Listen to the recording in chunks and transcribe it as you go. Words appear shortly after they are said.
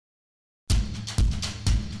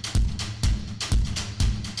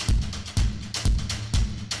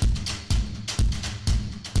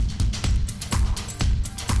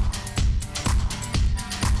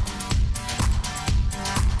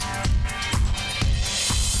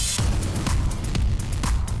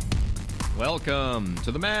Welcome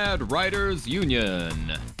to the Mad Writers Union.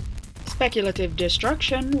 Speculative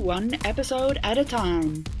destruction, one episode at a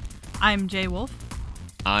time. I'm Jay Wolf.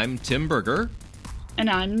 I'm Tim Berger. And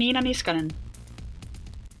I'm Nina Niskanen.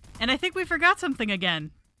 And I think we forgot something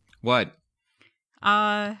again. What?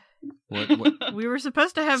 What? We were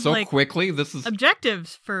supposed to have so quickly? This is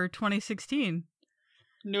objectives for 2016.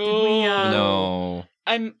 No. No.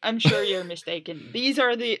 I'm sure you're mistaken. These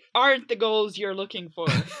aren't the goals you're looking for.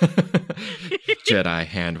 Jedi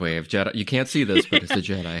hand wave. Jedi. You can't see this, but it's a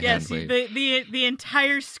Jedi hand wave. The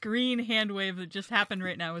entire screen hand wave that just happened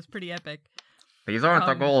right now was pretty epic. These aren't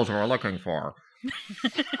the goals we're looking for.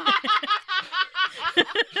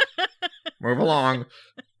 Move along.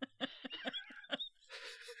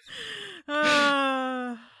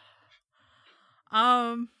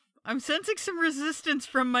 I'm sensing some resistance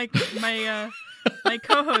from my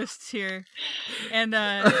co-hosts here, and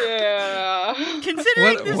Yeah.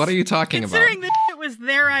 considering what are you talking about? Considering that it was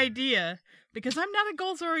their idea, because I'm not a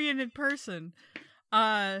goals-oriented person.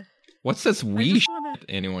 What's this we just wanna- shit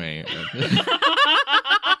anyway?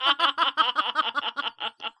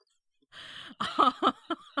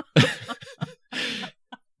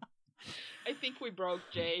 I think we broke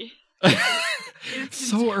Jay. It's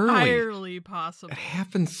so early. entirely possible. It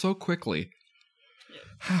happened so quickly.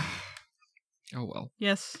 Oh well.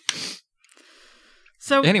 Yes.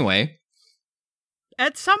 So Anyway,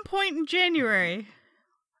 at some point in January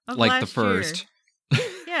of like last the first.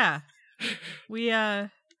 year,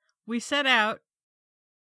 we set out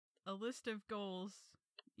a list of goals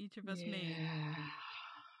each of us made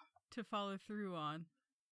to follow through on.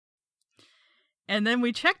 And then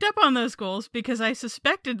we checked up on those goals because I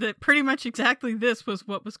suspected that pretty much exactly this was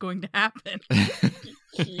what was going to happen.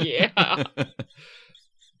 Yeah.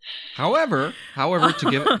 However,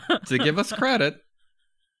 to give us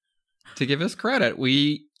credit,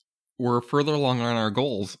 we were further along on our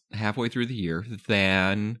goals halfway through the year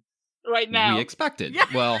than Right now. we expected. Yeah.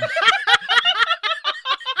 Well,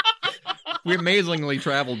 we amazingly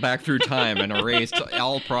traveled back through time and erased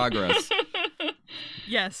all progress.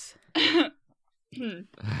 Yes.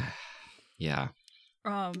 Yeah.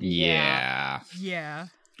 Yeah. Yeah.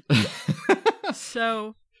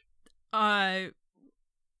 So,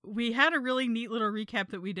 we had a really neat little recap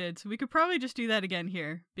that we did, so we could probably just do that again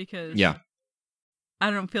here, because Yeah. I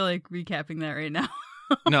don't feel like recapping that right now.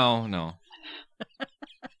 No.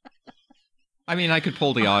 I mean, I could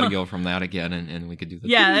pull the audio from that again, and we could do the.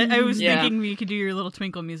 Yeah, I was Yeah. thinking we could do your little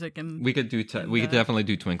twinkle music, and We could do. We could definitely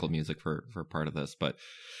do twinkle music for part of this, but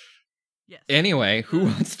yes. anyway, who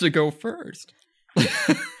wants to go first?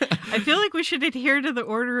 I feel like we should adhere to the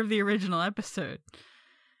order of the original episode.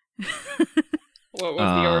 What was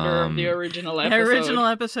the order of the original episode? The original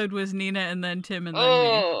episode was Nina, and then Tim, and then me.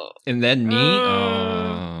 Oh. And then me.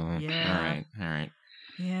 Oh, yeah. All right.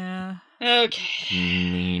 Yeah. Okay.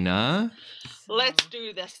 Nina. So, Let's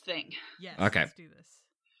do this thing. Yes. Okay. Let's do this.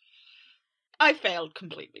 I failed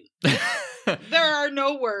completely. There are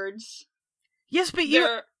no words. Yes, but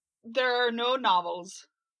you. There are no novels.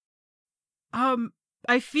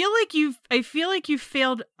 I feel like you've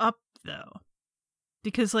failed up though,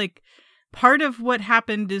 because like part of what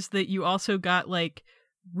happened is that you also got like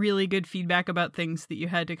really good feedback about things that you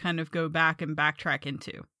had to kind of go back and backtrack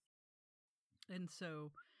into, and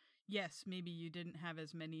so yes, maybe you didn't have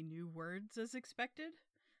as many new words as expected,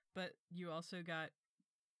 but you also got,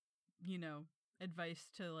 advice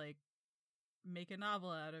to like make a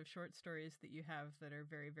novel out of short stories that you have that are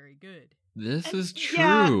very, very good. This is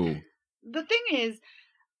Yeah. true. The thing is,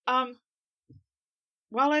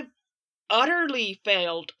 while I've utterly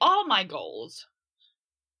failed all my goals,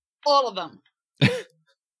 all of them,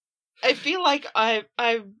 I feel like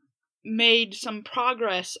I've made some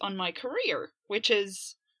progress on my career, which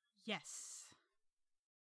is Yes.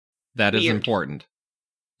 That is Weird. important.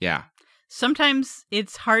 Yeah. Sometimes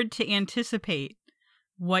it's hard to anticipate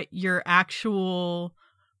what your actual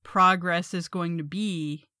progress is going to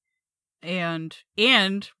be and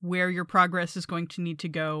where your progress is going to need to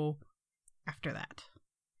go after that.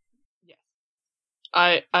 yes.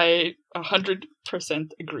 I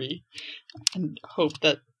 100% agree and hope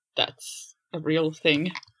that that's a real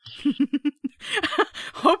thing.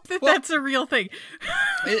 Hope that Well- that's a real thing.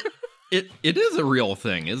 It is a real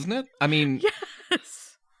thing, isn't it? I mean,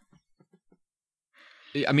 Yes.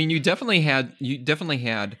 you definitely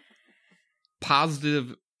had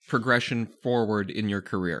positive progression forward in your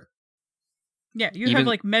career. Yeah, you Even- have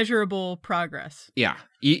like measurable progress. Yeah,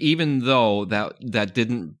 even though that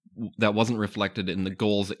wasn't reflected in the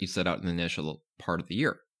goals that you set out in the initial part of the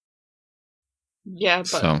year. Yeah, but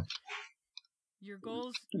So Your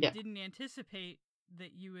goals Yeah. didn't anticipate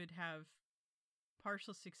that you would have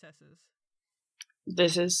partial successes.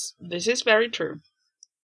 This is very true.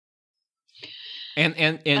 And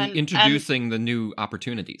introducing the new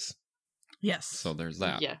opportunities. Yes. So there's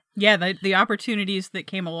that. Yeah. The opportunities that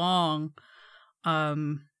came along.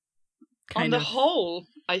 On the whole,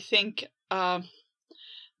 I think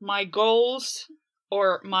my goals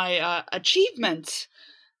or my achievements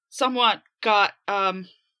somewhat got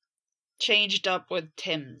changed up with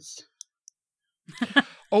Tim's.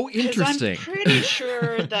 Oh, interesting. I'm pretty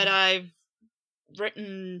sure that I've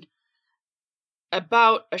written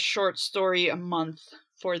about a short story a month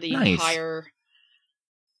for the entire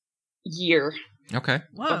year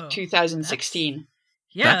of 2016.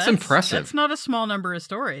 That's impressive. That's not a small number of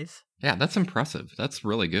stories. Yeah, that's impressive. That's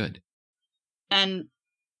really good. And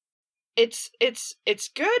it's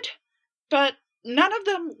good, but none of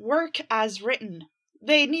them work as written.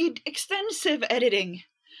 They need extensive editing.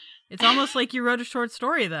 It's almost like you wrote a short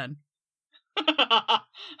story then.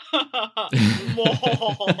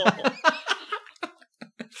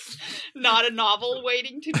 Not a novel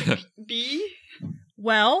waiting to be?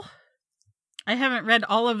 Well, I haven't read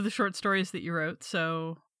all of the short stories that you wrote,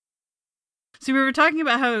 so we were talking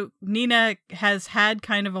about how Nina has had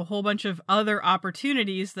kind of a whole bunch of other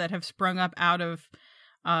opportunities that have sprung up out of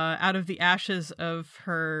the ashes of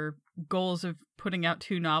her goals of putting out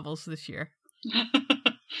 2 novels this year.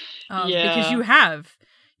 Because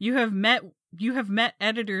you have met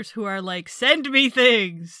editors who are like, send me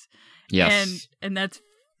things. Yes. And that's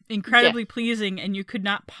incredibly pleasing, and you could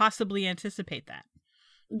not possibly anticipate that.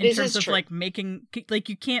 In terms of like making, like,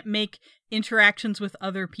 you can't make interactions with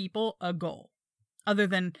other people a goal, other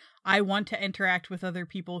than I want to interact with other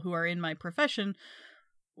people who are in my profession,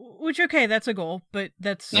 which, okay, that's a goal, but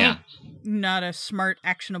that's not a smart,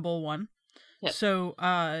 actionable one. Yep. So,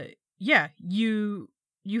 you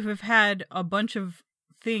have had a bunch of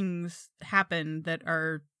things happen that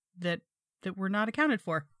were not accounted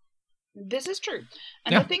for. This is true.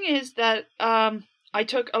 And the thing is that I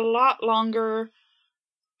took a lot longer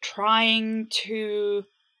trying to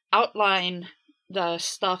outline the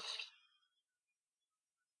stuff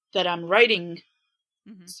that I'm writing,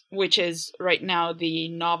 which is right now the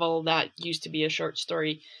novel that used to be a short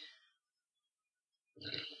story.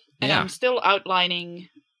 And I'm still outlining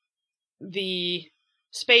the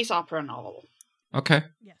space opera novel. Okay.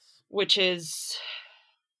 Yes. Which is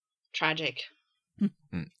tragic.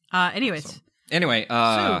 Anyways. Anyway,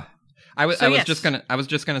 I was just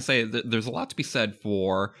gonna say that there's a lot to be said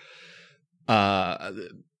for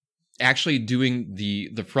actually doing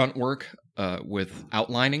the front work with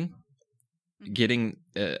outlining, getting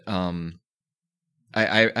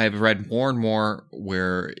I've read more and more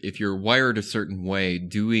where if you're wired a certain way,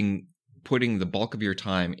 putting the bulk of your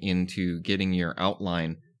time into getting your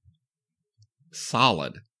outline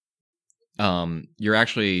solid, you're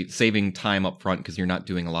actually saving time up front because you're not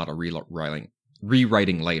doing a lot of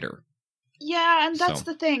rewriting later. Yeah, and that's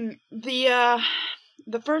the thing. The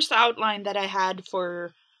first outline that I had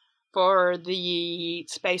for the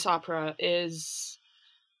space opera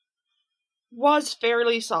was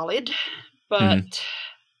fairly solid, but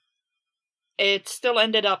it still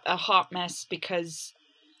ended up a hot mess because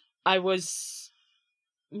I was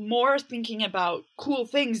more thinking about cool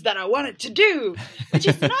things that I wanted to do, which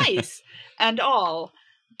is nice and all,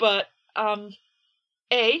 but I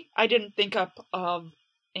didn't think up of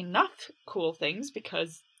enough cool things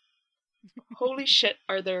because holy shit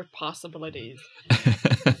are there possibilities.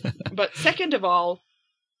 But second of all,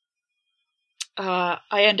 I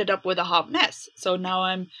ended up with a hot mess, so now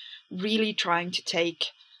I'm really trying to take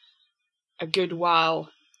a good while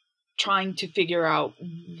trying to figure out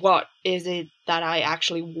what is it that I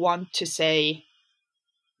actually want to say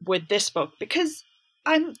with this book, because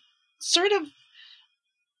I'm sort of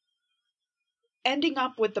ending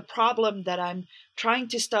up with the problem that I'm trying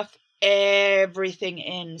to stuff everything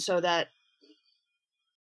in so that...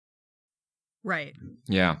 Right.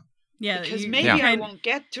 Yeah. Yeah. Because maybe I won't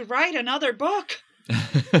get to write another book.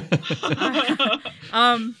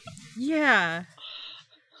 Yeah.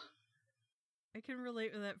 I can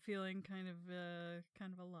relate with that feeling kind of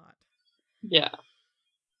a lot. Yeah.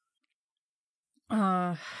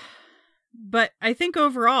 But I think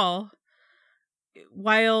overall,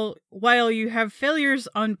 while you have failures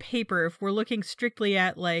on paper, if we're looking strictly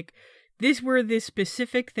at like, these were the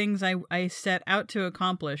specific things I set out to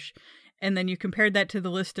accomplish, and then you compared that to the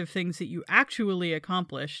list of things that you actually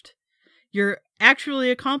accomplished, your actually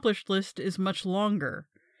accomplished list is much longer.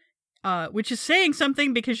 Which is saying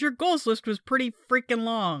something because your goals list was pretty freaking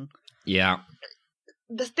long. Yeah.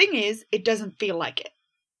 The thing is, it doesn't feel like it.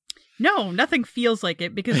 No, nothing feels like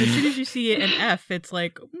it, because as soon as you see an F, it's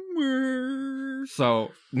like... So,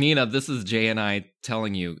 Nina, this is Jay and I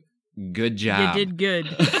telling you, good job. You did good.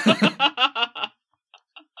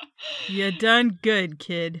 You done good,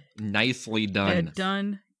 kid. Nicely done. You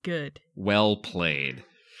done good. Well played.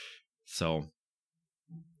 So,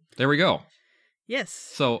 there we go. Yes.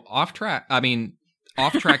 So, off track in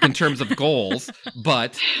terms of goals,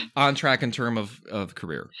 but on track in terms of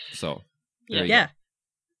career. So, there you go.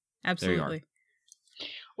 Absolutely.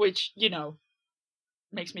 Which,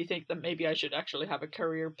 makes me think that maybe I should actually have a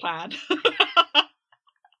career plan.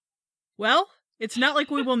 Well, it's not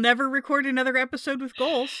like we will never record another episode with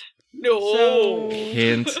goals. No. So...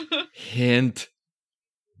 Hint.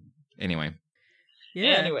 Anyway.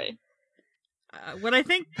 Yeah. Anyway. What I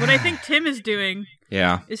think Tim is doing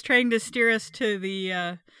is trying to steer us to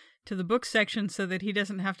the book section so that he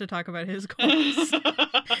doesn't have to talk about his goals.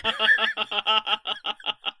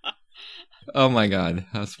 Oh my god,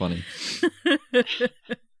 that's funny.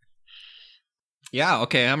 Yeah,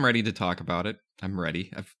 okay, I'm ready to talk about it. I'm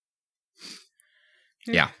ready.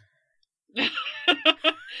 Yeah.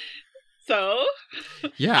 So?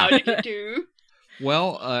 Yeah. How did you do?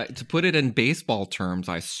 Well, to put it in baseball terms,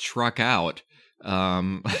 I struck out.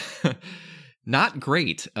 Not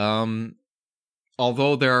great. Although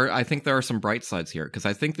I think there are some bright sides here, because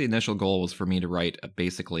I think the initial goal was for me to write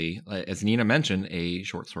basically, as Nina mentioned, a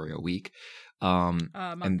short story a week. Month.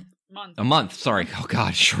 A month. Sorry. Oh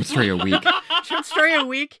God, short story a week. Short story a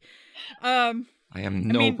week. I am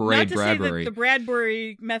Ray not to Bradbury. say that the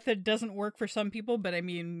Bradbury method doesn't work for some people, but I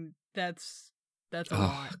mean that's a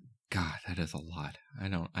lot. God, that is a lot. I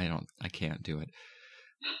can't do it.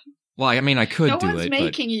 Well, I mean, I could do it. No one's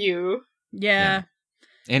making you. Yeah.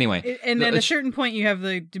 Anyway. And at a certain point, you have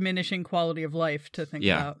the diminishing quality of life to think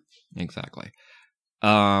about. Exactly.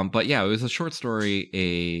 But yeah, it was a short story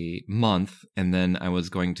a month, and then I was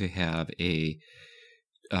going to have a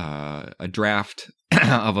draft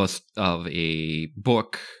of a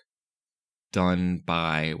book done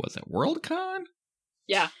by, was it Worldcon?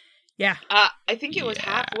 Yeah. Yeah. I think it was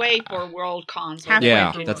halfway for Worldcon. So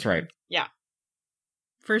Yeah, that's right. Yeah.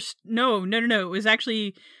 First, no. It was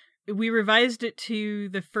actually, we revised it to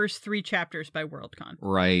the first 3 chapters by Worldcon.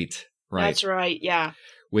 Right. That's right, yeah.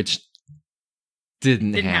 Which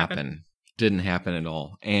didn't happen. Didn't happen at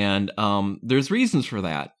all. And there's reasons for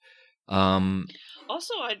that.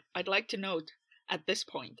 Also, I'd like to note at this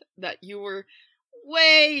point that you were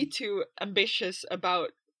way too ambitious about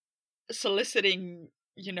soliciting,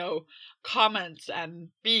 comments and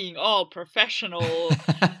being all professional.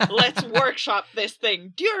 Let's workshop this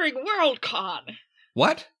thing during Worldcon.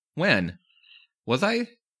 What? When? Was I?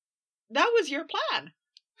 That was your plan.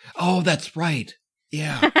 Oh, that's right.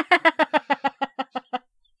 Yeah.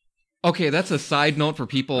 Okay, that's a side note for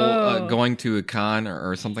people going to a con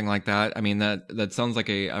or something like that. I mean, that sounds like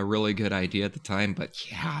a really good idea at the time, but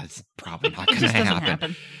yeah, it's probably not going to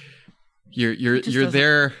happen. You're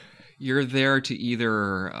there to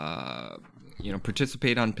either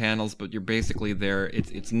participate on panels, but you're basically there.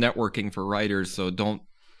 It's networking for writers, so don't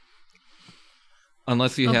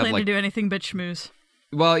unless you don't have plan to do anything but schmooze.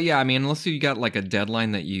 Well, yeah, I mean, unless you got like a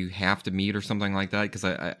deadline that you have to meet or something like that, because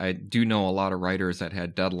I do know a lot of writers that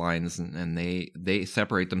had deadlines and they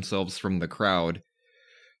separate themselves from the crowd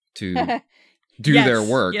to do their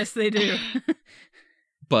work. Yes, they do.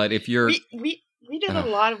 But if you're... We did a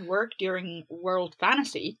lot of work during World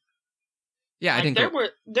Fantasy. Yeah, I think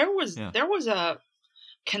there was a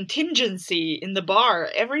contingency in the bar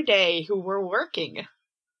every day who were working.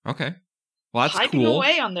 Okay. Well, that's typing cool.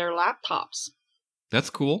 away on their laptops. That's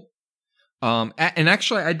cool. And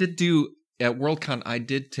actually, I did do at Worldcon. I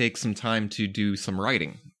did take some time to do some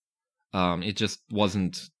writing. It just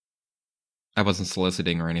wasn't. I wasn't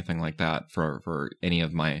soliciting or anything like that for any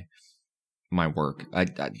of my work.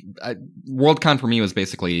 Worldcon for me was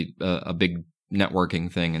basically a big networking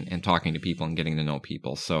thing and talking to people and getting to know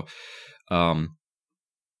people. So,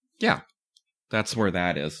 yeah, that's where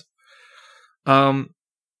that is.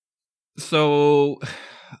 So.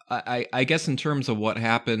 I guess in terms of what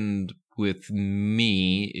happened with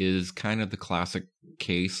me is kind of the classic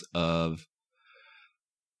case of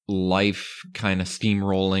life kind of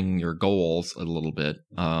steamrolling your goals a little bit.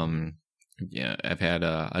 Yeah, I've had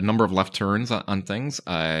a number of left turns on things.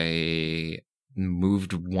 I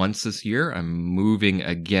moved once this year. I'm moving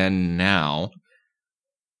again now.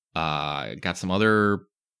 Got some other...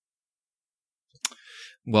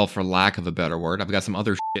 Well, for lack of a better word, I've got some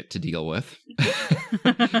other shit to deal with.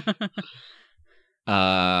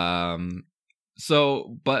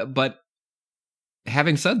 So, but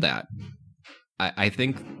having said that, I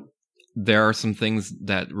think there are some things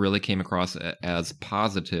that really came across as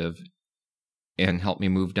positive and helped me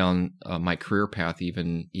move down my career path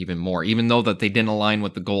even more, even though that they didn't align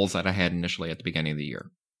with the goals that I had initially at the beginning of the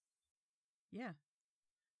year. Yeah.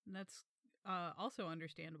 And that's also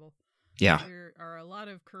understandable. Yeah. There are a lot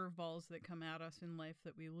of curveballs that come at us in life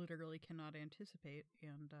that we literally cannot anticipate,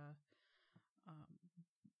 and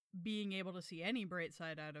being able to see any bright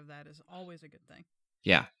side out of that is always a good thing.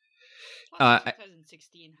 Yeah. Plus,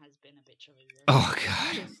 2016 has been a bitch of a year. Oh,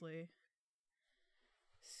 God.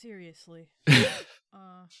 Seriously.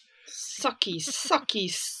 Sucky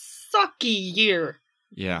year.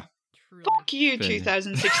 Yeah. Truly. Fuck you,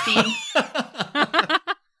 2016.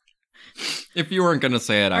 If you weren't going to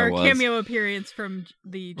say it, I was. Our cameo appearance from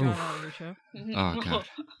the John Oliver Show. Oh, God.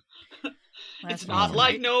 It's not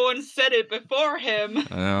like no one said it before him. Oh,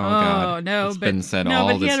 God. No, it's but been said no, all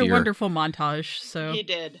but he this had a year. wonderful montage. So He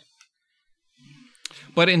did.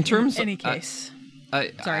 But in terms in any case,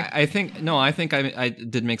 Sorry. I think I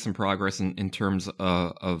did make some progress in terms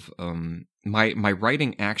of my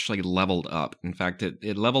writing actually leveled up. In fact,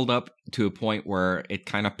 it leveled up to a point where it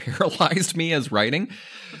kind of paralyzed me as writing,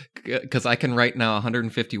 because I can write now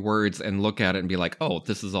 150 words and look at it and be like, oh,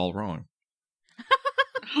 this is all wrong.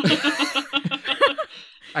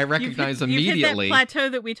 I recognize immediately. You've hit that plateau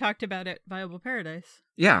that we talked about at Viable Paradise.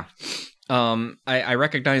 Yeah. I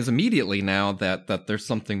recognize immediately now that there's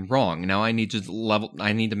something wrong. Now I need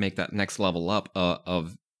to make that next level up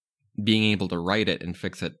of being able to write it and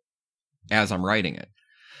fix it as I'm writing it.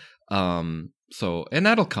 So, and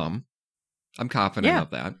that'll come. I'm confident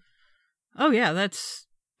of that. Oh yeah, that's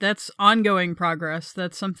ongoing progress.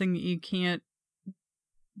 That's something that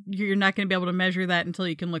you're not going to be able to measure that until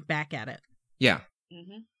you can look back at it. Yeah.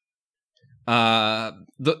 Mm-hmm.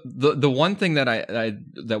 The one thing that I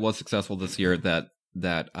that was successful this year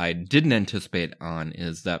that I didn't anticipate on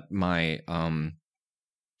is that my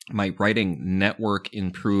my writing network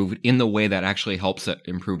improved in the way that actually helps it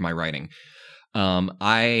improve my writing.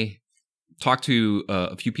 I talked to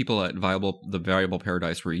a few people at the Viable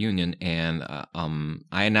Paradise reunion, and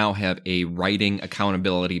I now have a writing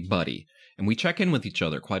accountability buddy, and we check in with each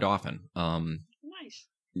other quite often. Nice.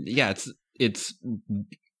 Yeah, it's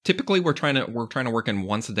typically we're trying to work in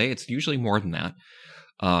once a day. It's usually more than that.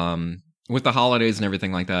 With the holidays and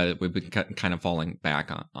everything like that, we've been kind of falling back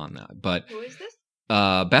on that. But who is this?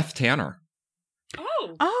 Beth Tanner.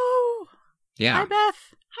 Oh, yeah. Hi, Beth.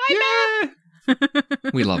 Hi, Beth.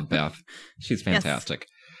 We love Beth. She's fantastic.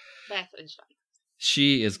 Yes. Beth is fun.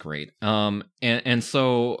 She is great. And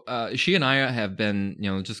so she and I have been,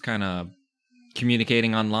 just kind of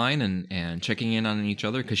communicating online and checking in on each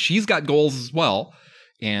other, because she's got goals as well,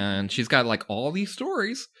 and she's got like all these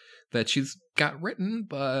stories that she's got written,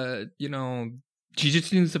 but she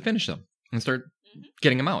just needs to finish them and start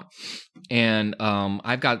getting them out. And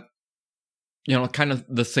I've got kind of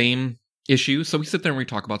the same issue. So we sit there and we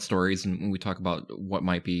talk about stories, and we talk about what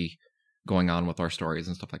might be going on with our stories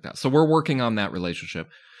and stuff like that. So we're working on that relationship.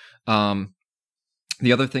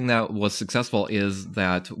 The other thing that was successful is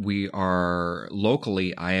that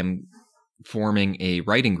I am forming a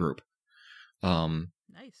writing group.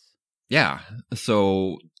 Nice. Yeah.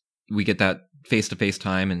 So we get that face-to-face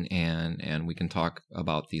time, and we can talk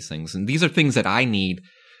about these things. And these are things that I need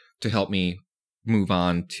to help me move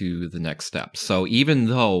on to the next step. So even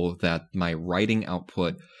though that my writing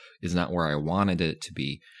output is not where I wanted it to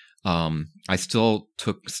be, I still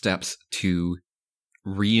took steps to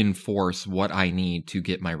reinforce what I need to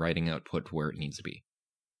get my writing output to where it needs to be.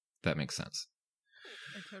 If that makes sense.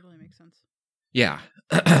 It totally makes sense. Yeah.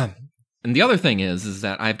 And the other thing is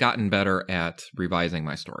that I've gotten better at revising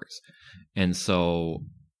my stories. And so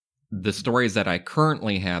the stories that I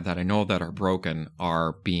currently have that I know that are broken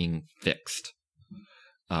are being fixed.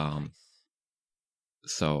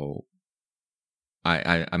 So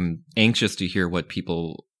I'm anxious to hear what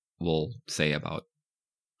people will say about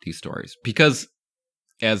these stories, because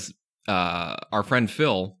as our friend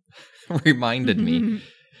Phil reminded me,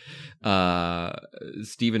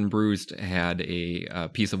 Stephen Bruce had a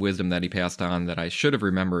piece of wisdom that he passed on that I should have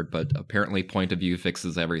remembered, but apparently point of view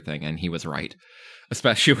fixes everything, and he was right,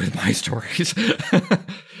 especially with my stories.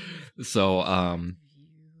 So,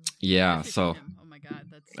 yeah, so... Oh my god,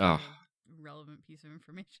 that's a relevant piece of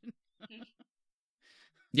information.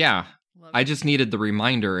 Yeah, Love I it. just needed the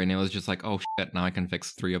reminder, and it was just like, oh shit, now I can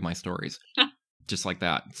fix 3 of my stories. Just like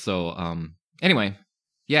that. So, anyway,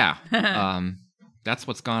 yeah, that's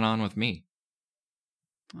what's gone on with me.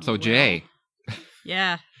 Oh, So, well. Jay.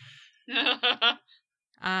 Yeah.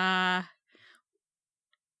 I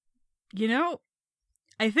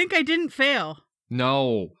think I didn't fail.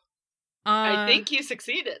 No. I think you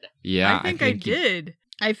succeeded. Yeah, I think I did.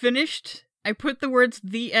 I put the words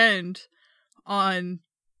 "the end" on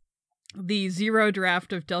the Zero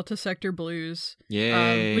draft of Delta Sector Blues.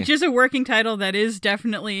 Yay. Which is a working title that's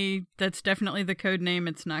definitely the code name.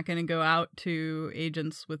 It's not going to go out to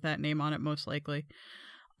agents with that name on it, most likely.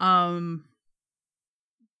 Now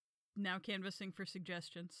canvassing for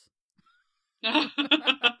suggestions. Can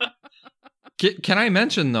I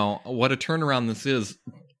mention, though, what a turnaround this is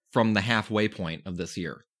from the halfway point of this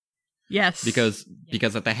year? Yes. Because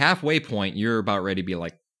at the halfway point, you're about ready to be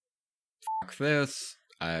like, fuck this.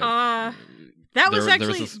 That was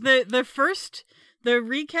actually the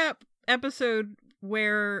recap episode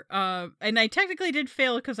where and I technically did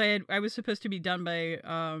fail because I was supposed to be done by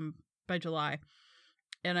July,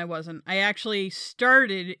 and I wasn't. I actually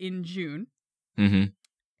started in June,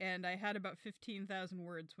 and I had about 15,000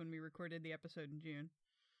 words when we recorded the episode in June,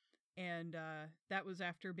 and that was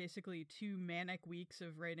after basically 2 manic weeks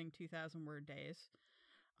of writing 2,000 word days,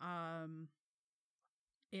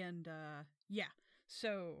 yeah.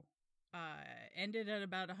 So, ended at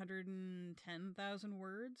about 110,000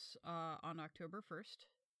 words on October 1st,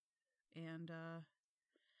 and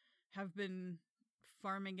have been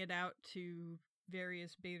farming it out to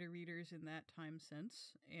various beta readers in that time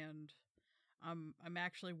since, and I'm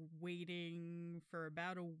actually waiting for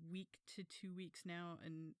about a week to 2 weeks now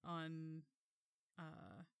and on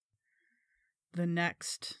the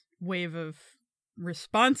next wave of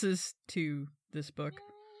responses to this book.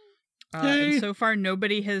 And so far,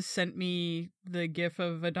 nobody has sent me the gif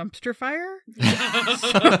of a dumpster fire.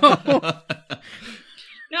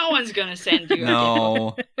 No one's gonna send you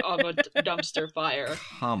a gif of a dumpster fire.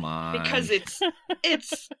 Come on. Because it's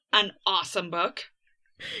an awesome book.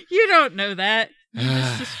 You don't know that. You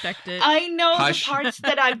just suspect it. I know the parts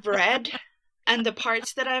that I've read, and the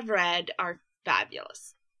parts that I've read are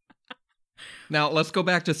fabulous. Now, let's go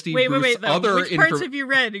back to Steve Wait, Bruce's other... Which parts have you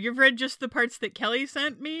read? You've read just the parts that Kelly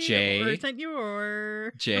sent me? Jay. Or sent you,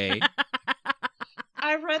 or... Jay.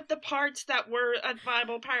 I read the parts that were at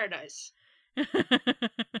Bible Paradise.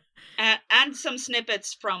 and some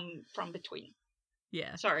snippets from between.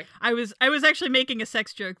 Yeah. Sorry. I was actually making a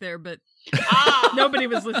sex joke there, but nobody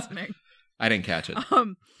was listening. I didn't catch it.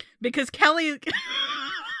 Because Kelly...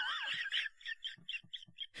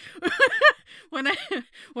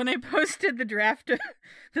 When I posted the draft,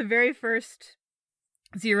 the very first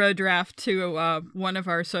Zero draft to one of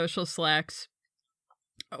our social Slacks,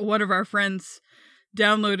 one of our friends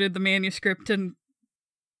downloaded the manuscript and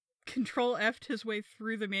Control F'd his way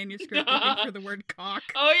through the manuscript looking for the word cock.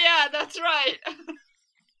 Oh yeah, that's right.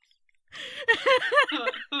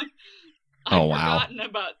 Oh wow. I've forgotten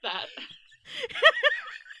about that.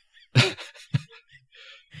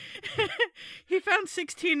 He found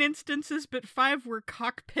 16 instances, but 5 were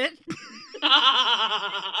cockpit. And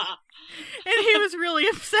he was really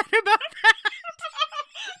upset about that.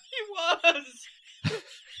 He was. I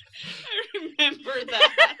remember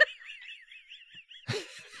that.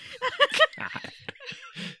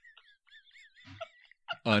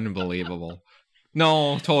 Unbelievable.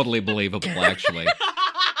 No, totally believable, actually.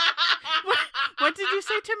 What did you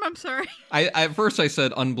say, Tim? I'm sorry. At first I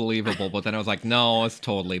said unbelievable, but then I was like, no, it's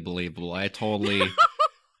totally believable.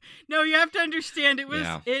 No, you have to understand.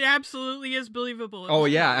 It absolutely is believable. Oh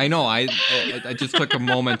yeah, I know. I just took a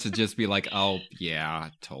moment to just be like, oh yeah,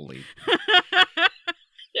 totally.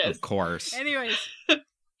 Yes. Of course. Anyways.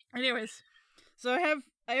 So I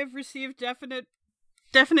have received definite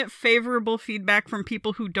favorable feedback from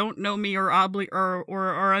people who don't know me or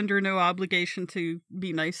are under no obligation to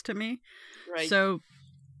be nice to me. Right. So,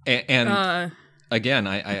 and again,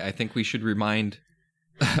 I think we should remind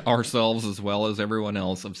ourselves as well as everyone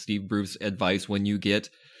else of Steve Bruce's advice. When you get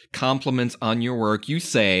compliments on your work, you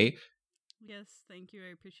say, "Yes, thank you. I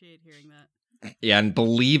appreciate hearing that." Yeah, and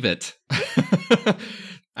believe it.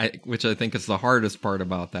 Which I think is the hardest part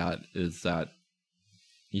about that, is that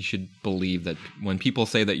you should believe that when people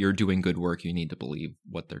say that you're doing good work, you need to believe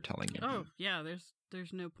what they're telling you. Oh, yeah,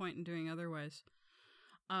 there's no point in doing otherwise.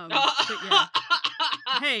 But yeah.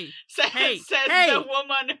 Says the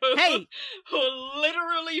woman who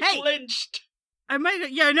literally flinched. I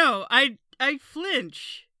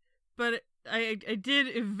flinch, but I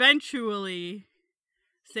did eventually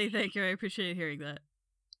say thank you. I appreciate hearing that.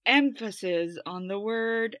 Emphasis on the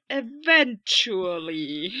word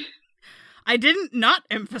eventually. I didn't not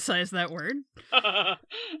emphasize that word.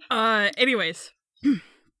 Anyways.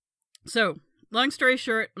 So, long story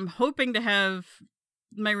short, I'm hoping to have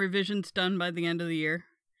my revisions done by the end of the year.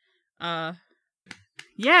 I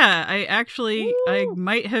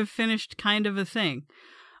might have finished kind of a thing.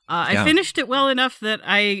 I finished it well enough that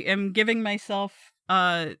I am giving myself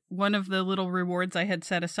one of the little rewards I had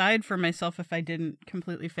set aside for myself if I didn't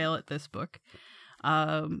completely fail at this book,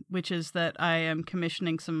 which is that I am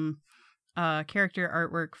commissioning some character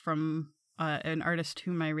artwork from an artist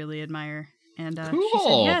whom I really admire. And Cool. she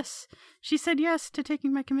said yes. She said yes to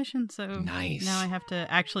taking my commission. So Nice. now I have to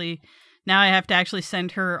actually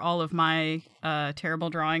send her all of my terrible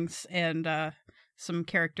drawings and some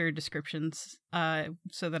character descriptions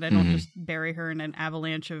so that I don't just bury her in an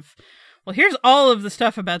avalanche of, well, here's all of the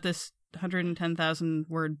stuff about this 110,000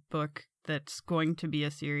 word book that's going to be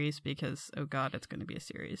a series because, oh God, it's going to be a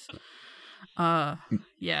series.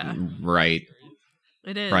 Yeah. Right.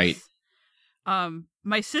 It is. Right.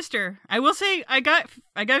 My sister, I will say I got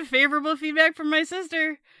favorable feedback from my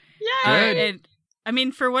sister. Yeah. Good. And I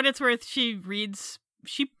mean, for what it's worth, she reads,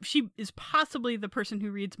 she is possibly the person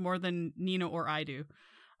who reads more than Nina or I do.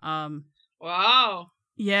 Wow.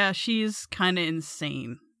 Yeah, she's kind of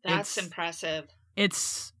insane. That's impressive.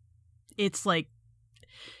 It's like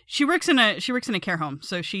she works in a care home,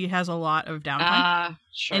 so she has a lot of downtime.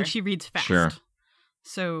 Sure. And she reads fast. Sure.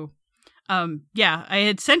 So, yeah, I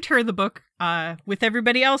had sent her the book with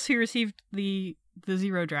everybody else who received the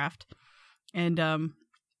zero draft, and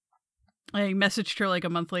I messaged her like a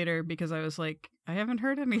month later because I was like, I haven't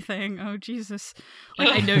heard anything. Oh Jesus! Like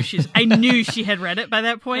I knew she had read it by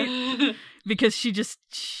that point because she's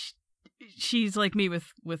like me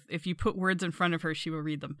with if you put words in front of her, she will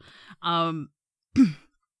read them.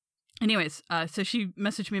 Anyways, so she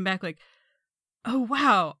messaged me back like, oh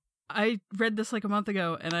wow, I read this like a month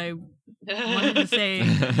ago, and I wanted to say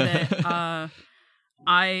that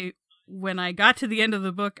when I got to the end of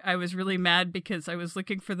the book, I was really mad because I was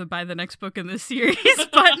looking for the buy the next book in this series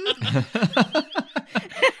button.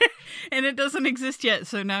 And it doesn't exist yet,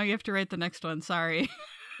 so now you have to write the next one. Sorry.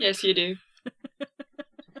 Yes, you do.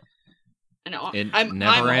 And I'm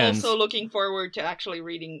never ends. also looking forward to actually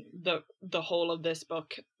reading the whole of this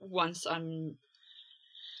book once I'm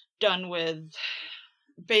done with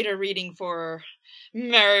beta reading for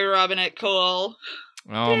Mary Robinette Cole.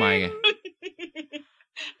 Oh my.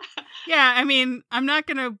 Yeah, I mean, I'm not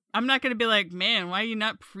gonna be like, man, why are you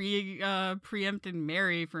not preempting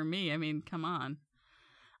Mary for me? I mean, come on.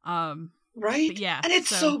 Right? Yeah, and it's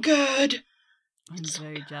so good. I'm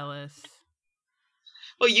very jealous.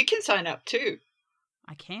 Well, you can sign up too.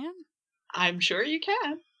 I can? I'm sure you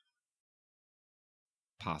can.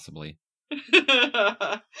 Possibly.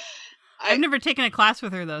 I've never taken a class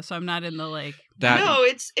with her though, so I'm not in the like. No,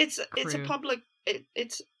 it's a crew. public.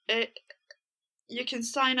 You can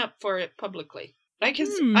sign up for it publicly. I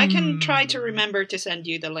can try to remember to send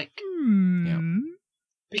you the link. Yeah.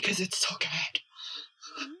 Because it's so good.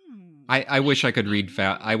 I wish I could read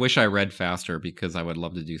I wish I read faster because I would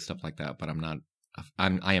love to do stuff like that, but I'm not.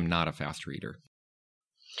 I am not a fast reader.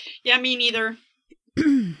 Yeah, me neither.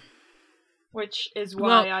 Which is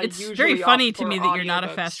why I it's usually very funny opt to for me that you're not a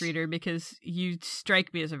audiobooks. fast reader because you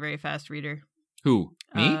strike me as a very fast reader. Who?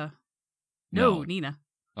 Me? No, Nina.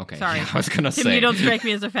 Okay. Sorry. Yeah, I was gonna Tim, say you don't strike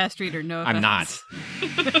me as a fast reader. No, I'm offense.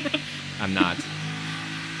 not. I'm not.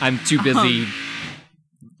 I'm too busy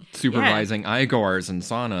supervising Igors and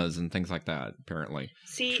saunas and things like that. Apparently.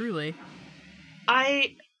 See, Truly.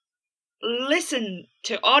 I listen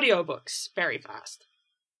to audiobooks very fast.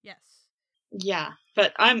 Yes. Yeah,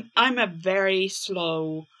 but I'm a very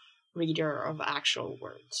slow reader of actual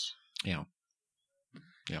words. Yeah.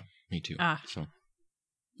 Me too. So.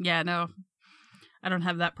 Yeah, no. I don't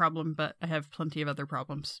have that problem, but I have plenty of other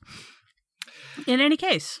problems. In any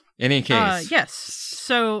case. Yes.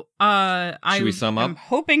 So, Should we sum up? I'm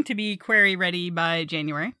hoping to be query ready by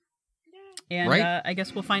January. And Right. I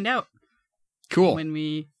guess we'll find out Cool. when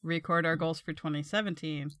we record our goals for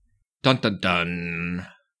 2017. Dun dun dun.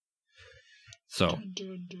 So.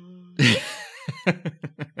 Dun, dun, dun.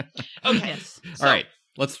 Okay. Yes. So, All right.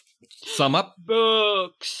 Let's sum up.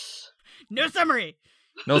 books. No summary.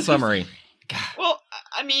 No summary. Well,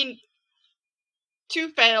 I mean, 2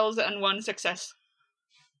 fails and 1 success.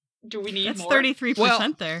 Do we need That's more?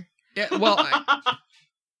 33% there. Yeah, well,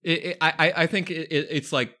 I think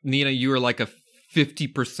it's like, Nina, you were like a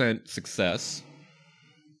 50% success,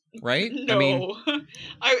 right? No, I mean,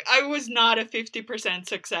 I was not a 50%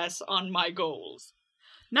 success on my goals.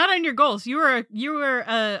 Not on your goals. You were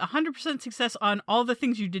a 100% success on all the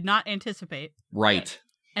things you did not anticipate. right.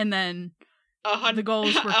 And then The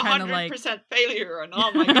goals were kind of like 100% failure on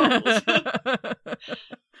all my goals.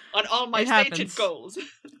 On all my It stated happens. goals.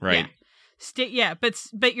 Right. Yeah.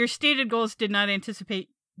 But your stated goals did not anticipate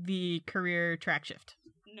the career track shift.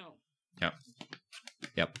 No.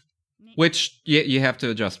 Yep. Which you have to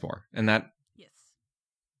adjust for, and that Yes.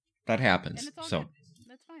 happens. And it's all So good.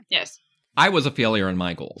 That's fine. Yes. I was a failure in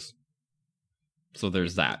my goals. So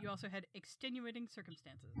there's that. You also had extenuating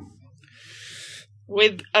circumstances.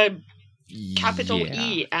 With a capital Yeah.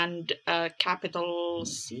 E and a capital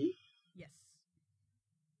C? Yes.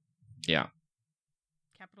 Yeah.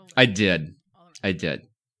 Capital. I did. all around. I did.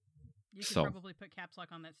 You could so. probably put caps lock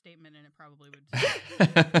on that statement, and it probably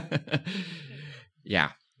would.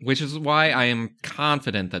 Yeah. Which is why I am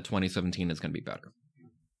confident that 2017 is going to be better.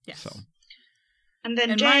 Yes. So. And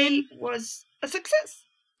then And J mine- was a success.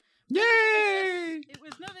 Yay! It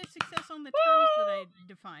was not a success on the terms that I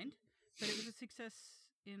defined, but it was a success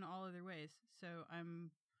in all other ways. So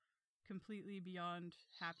I'm completely beyond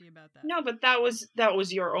happy about that. No, but that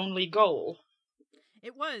was your only goal.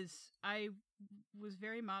 It was. I was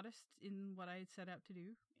very modest in what I set out to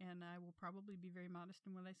do, and I will probably be very modest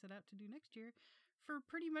in what I set out to do next year for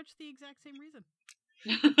pretty much the exact same reason.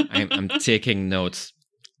 I'm taking notes.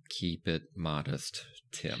 Keep it modest,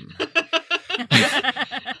 Tim.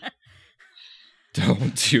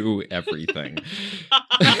 Don't do everything.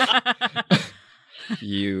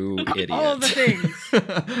 You idiot. All the things.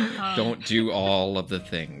 Don't do all of the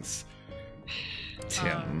things,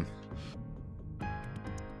 Tim.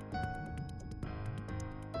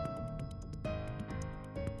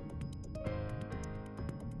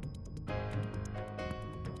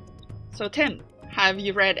 So Tim, have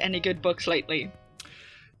you read any good books lately?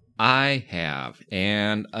 I have,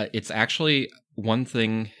 and it's actually one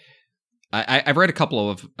thing. I've read a couple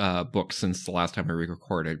of books since the last time we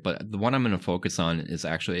recorded, but the one I'm going to focus on is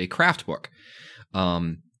actually a craft book.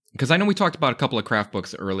 Because I know we talked about a couple of craft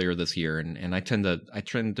books earlier this year, and I tend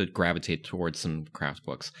to gravitate towards some craft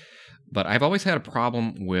books, but I've always had a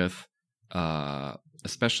problem with,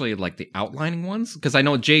 especially like the outlining ones. Because I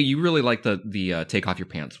know Jay, you really like the take off your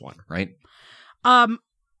pants one, right?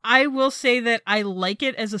 I will say that I like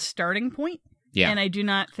it as a starting point. Yeah. And I do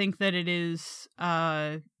not think that it is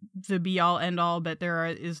the be all end all, but there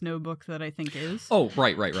is no book that I think is. Oh,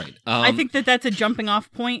 right. I think that that's a jumping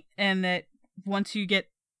off point, and that once you get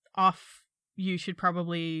off, you should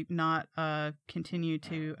probably not continue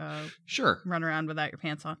to sure run around without your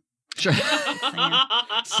pants on. Sure.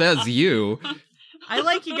 Says you. I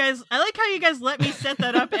like you guys. I like how you guys let me set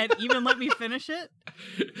that up and even let me finish it.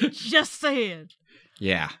 Just saying.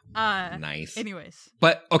 Yeah. Nice. Anyways.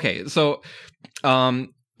 But okay, so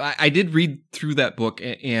I did read through that book,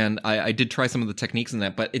 and I did try some of the techniques in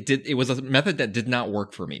that, but it was a method that did not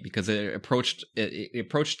work for me because it approached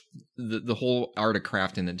the whole art of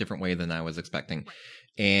craft in a different way than I was expecting.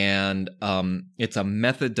 And it's a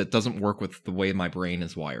method that doesn't work with the way my brain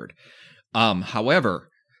is wired. However,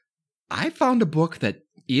 I found a book that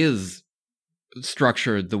is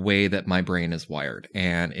structured the way that my brain is wired,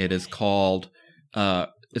 and it is called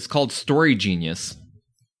Story Genius,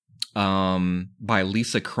 by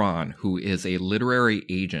Lisa Cron, who is a literary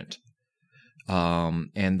agent.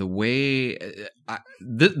 And the way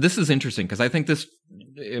this is interesting because I think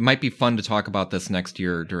it might be fun to talk about this next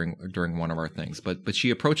year during one of our things. But she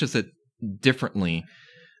approaches it differently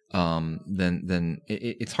than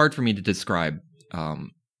it's hard for me to describe.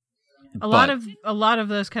 A lot of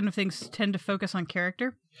those kind of things tend to focus on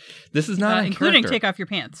character. This is not including character. Take Off Your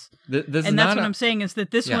Pants. And that's what I'm saying is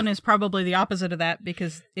that this one is probably the opposite of that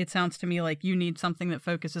because it sounds to me like you need something that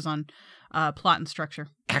focuses on plot and structure.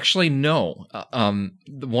 Actually, no.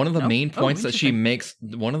 One of the main points that she makes,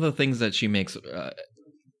 one of the things that she makes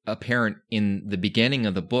apparent in the beginning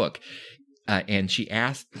of the book, and she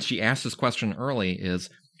asked this question early, is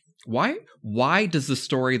why does the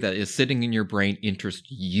story that is sitting in your brain interest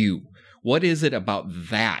you? What is it about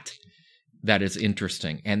that is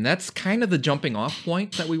interesting? And that's kind of the jumping off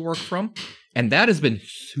point that we work from. And that has been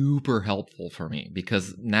super helpful for me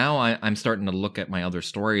because now I'm starting to look at my other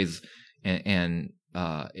stories and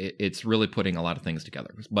it's really putting a lot of things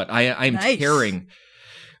together. But I'm nice.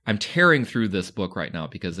 tearing through this book right now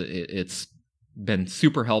because it's been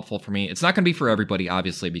super helpful for me. It's not going to be for everybody,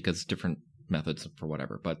 obviously, because different methods for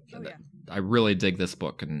whatever. But I really dig this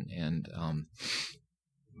book, and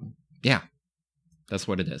yeah, that's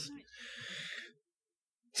what it is. Nice.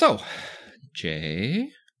 So, Jay,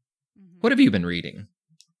 what have you been reading?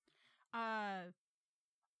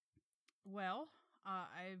 Well,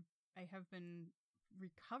 I have been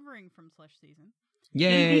recovering from slush season.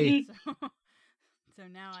 Yay! So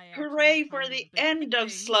now I actually Hooray have for time the to end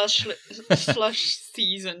of slush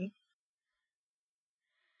season.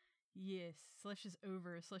 Yes, slush is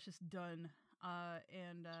over. Slush is done.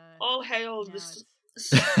 And all hail now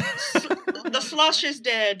the slush is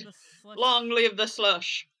dead. The slush. Long live the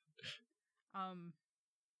slush.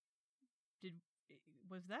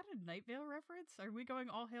 Was that a Night Vale reference? Are we going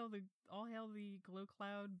all hail the glow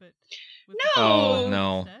cloud, but with No! Oh,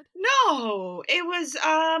 no. instead? No, it was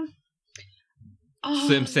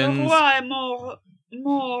Simpsons. Le roi est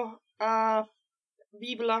mort.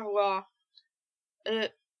 Vive la roi.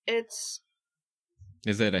 It's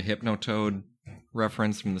Is it a Hypnotoad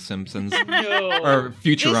reference from The Simpsons? no. Or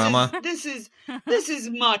Futurama? This is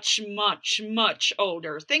much, much, much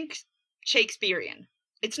older. Think Shakespearean.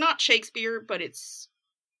 It's not Shakespeare, but it's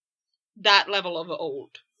that level of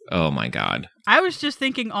old. Oh my god. I was just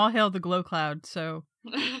thinking all hail the glow cloud, so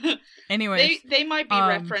anyways. They might be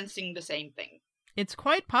referencing the same thing. It's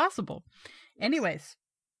quite possible. Anyways.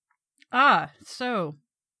 So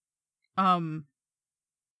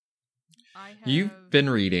You've been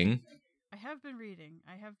reading. I have been reading.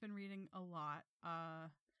 I have been reading a lot.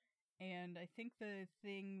 And I think the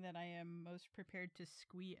thing that I am most prepared to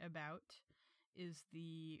squee about is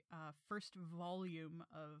the first volume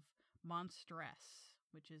of Monstress,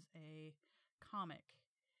 which is a comic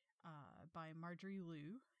by Marjorie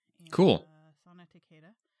Liu and Cool. Sana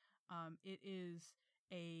Takeda. It is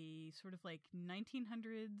a sort of like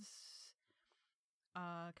 1900s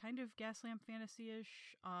kind of gas lamp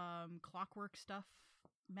fantasy-ish, clockwork stuff,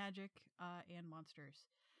 magic, and monsters.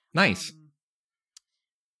 Nice.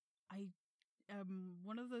 I am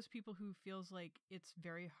one of those people who feels like it's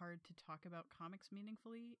very hard to talk about comics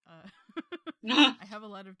meaningfully. I have a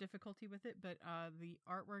lot of difficulty with it, but the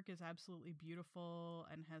artwork is absolutely beautiful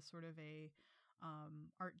and has sort of a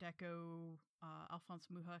Art Deco, Alphonse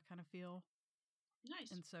Mucha kind of feel.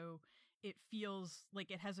 Nice. And so it feels like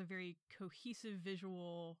it has a very cohesive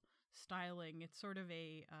visual styling. It's sort of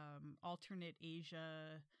a alternate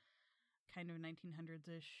Asia kind of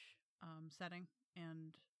 1900s-ish setting.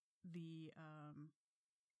 And the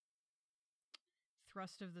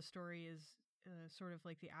thrust of the story is sort of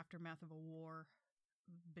like the aftermath of a war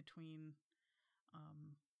between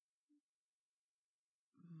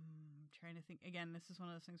trying to think again, this is one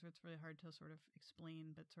of those things where it's really hard to sort of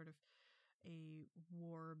explain, but sort of a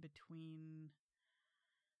war between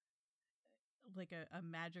like a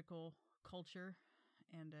magical culture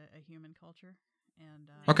and a human culture. And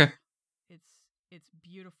Okay. it's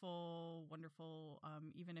beautiful, wonderful.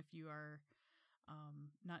 Even if you are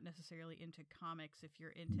not necessarily into comics, if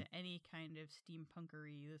you're into any kind of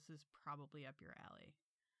steampunkery, this is probably up your alley.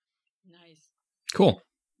 Nice. Cool.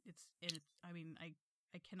 I mean, I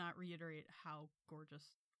cannot reiterate how gorgeous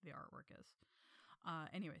the artwork is.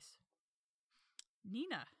 Anyways,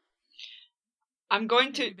 Nina, I'm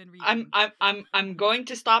going to I'm going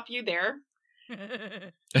to stop you there.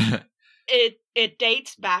 It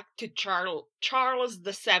dates back to Charles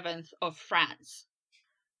VII of France.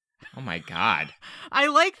 Oh my god. I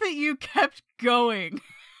like that you kept going.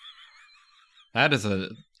 That's a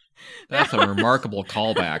remarkable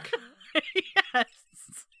callback. Yes.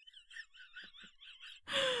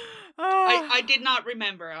 I did not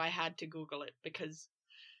remember. I had to Google it because,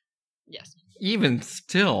 yes. Even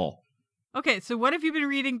still. Okay, so what have you been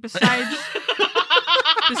reading besides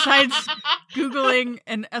Googling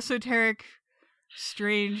an esoteric,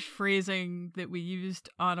 strange phrasing that we used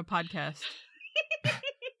on a podcast?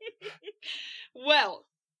 Well,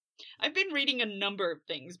 I've been reading a number of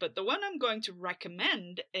things, but the one I'm going to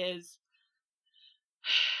recommend is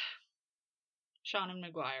Seanan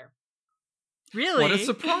McGuire. Really? What a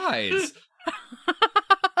surprise.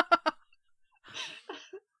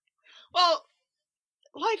 Well,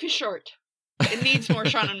 life is short. It needs more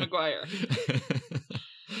Seanan McGuire.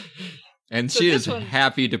 And So she this is one-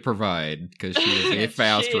 happy to provide because she is a Yes,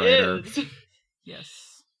 fast she writer. is.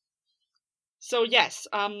 Yes. So yes,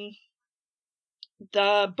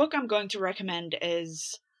 the book I'm going to recommend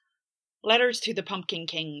is Letters to the Pumpkin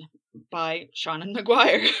King by Seanan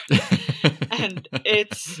McGuire. And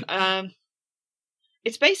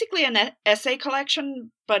it's basically an essay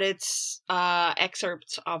collection, but it's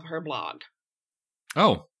excerpts of her blog.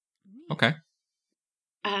 Oh, okay.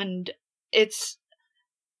 And it's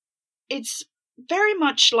very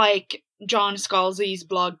much like John Scalzi's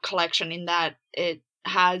blog collection in that it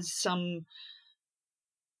has some,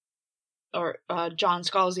 or John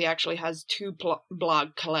Scalzi actually has two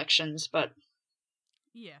blog collections, but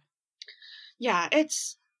yeah,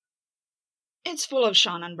 it's full of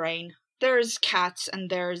Seanan brain. There's cats, and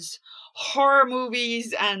there's horror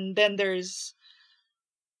movies, and then there's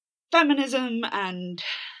feminism, and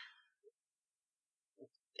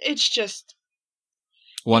it's just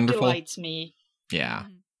Wonderful. delights me. Yeah.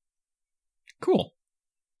 Mhm. Cool.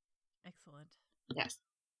 Excellent. Yes.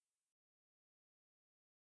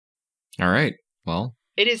 All right. Well,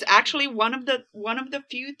 It is actually one of the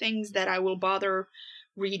few things that I will bother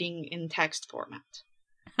reading in text format.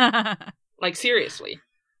 Like, seriously.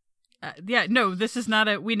 Yeah, no, this is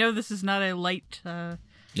not we know this is not a light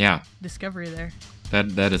Yeah. discovery there.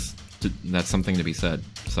 That's something to be said.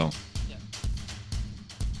 So.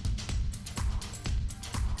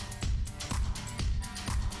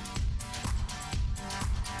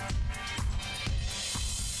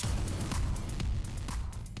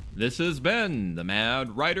 This has been the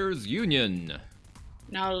Mad Writers Union.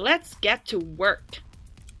 Now let's get to work.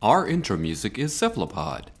 Our intro music is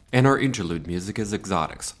Cephalopod, and our interlude music is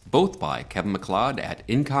Exotics, both by Kevin MacLeod at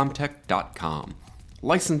Incomtech.com.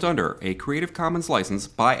 Licensed under a Creative Commons license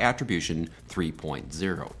by Attribution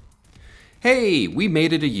 3.0. Hey, we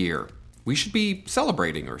made it a year. We should be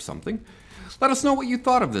celebrating or something. Let us know what you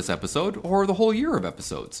thought of this episode or the whole year of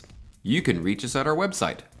episodes. You can reach us at our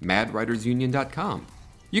website, madwritersunion.com.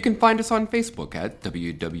 You can find us on Facebook at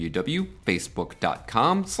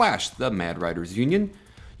www.facebook.com/The Mad Writers Union.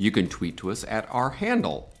 You can tweet to us at our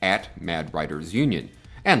handle at Mad Writers Union.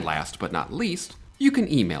 And last but not least, you can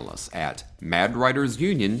email us at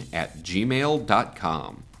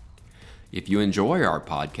madwritersunion@gmail.com. If you enjoy our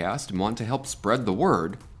podcast and want to help spread the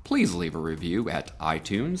word, please leave a review at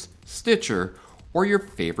iTunes, Stitcher, or your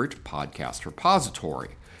favorite podcast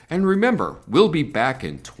repository. And remember, we'll be back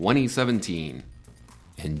in 2017.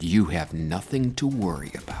 And you have nothing to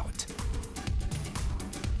worry about.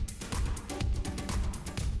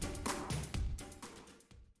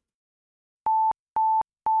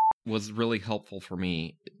 Was really helpful for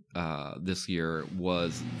me this year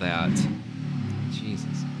was that...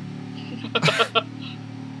 Jesus.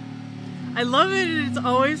 I love it. It's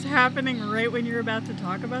always happening right when you're about to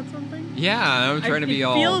talk about something. Yeah, I'm trying to be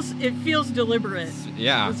It feels deliberate.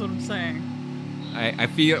 Yeah. That's what I'm saying. I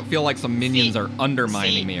feel like some minions are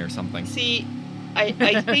undermining me or something. See, I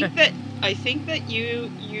think that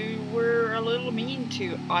you were a little mean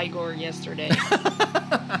to Igor yesterday.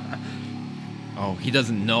 Oh, he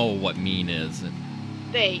doesn't know what mean is.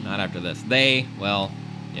 Not after this. Well,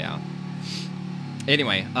 yeah.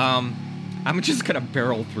 Anyway, I'm just gonna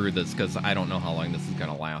barrel through this because I don't know how long this is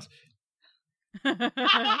gonna last.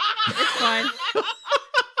 It's fine.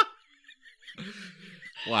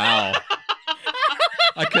 Wow.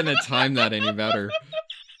 I couldn't have timed that any better.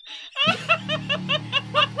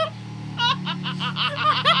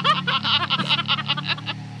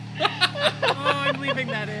 I'm leaving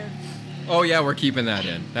that in. Oh yeah, we're keeping that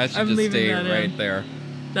in. That should just stay right there.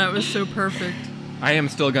 That was so perfect. I am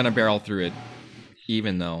still gonna barrel through it,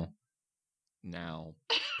 even though now,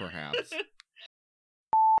 perhaps.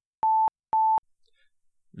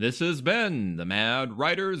 This has been the Mad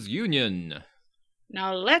Writers Union.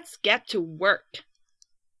 Now let's get to work.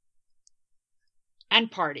 And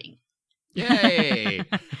partying. Yay!